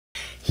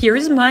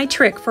Here's my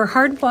trick for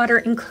hard water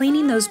and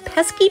cleaning those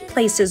pesky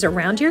places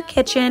around your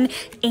kitchen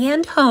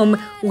and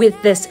home with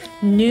this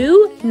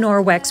new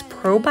Norwex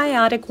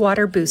Probiotic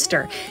Water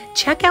Booster.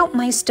 Check out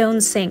my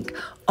stone sink.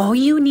 All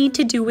you need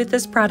to do with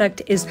this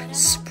product is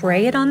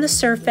spray it on the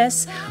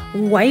surface,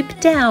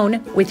 wipe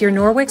down with your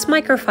Norwex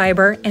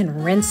microfiber,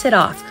 and rinse it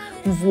off.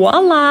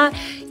 Voila!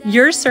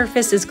 Your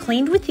surface is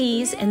cleaned with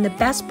ease, and the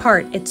best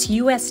part, it's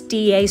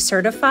USDA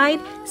certified,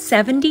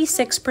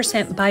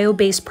 76%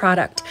 bio-based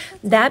product.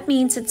 That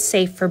means it's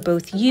safe for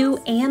both you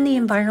and the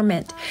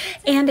environment.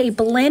 And a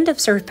blend of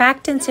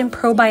surfactants and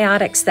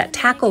probiotics that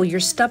tackle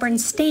your stubborn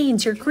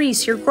stains, your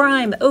grease, your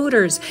grime,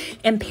 odors,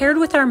 and paired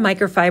with our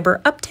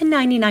microfiber, up to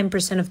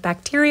 99% of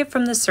bacteria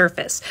from the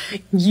surface.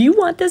 You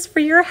want this for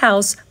your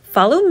house?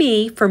 Follow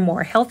me for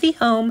more healthy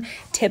home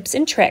tips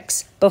and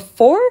tricks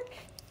before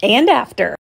and after.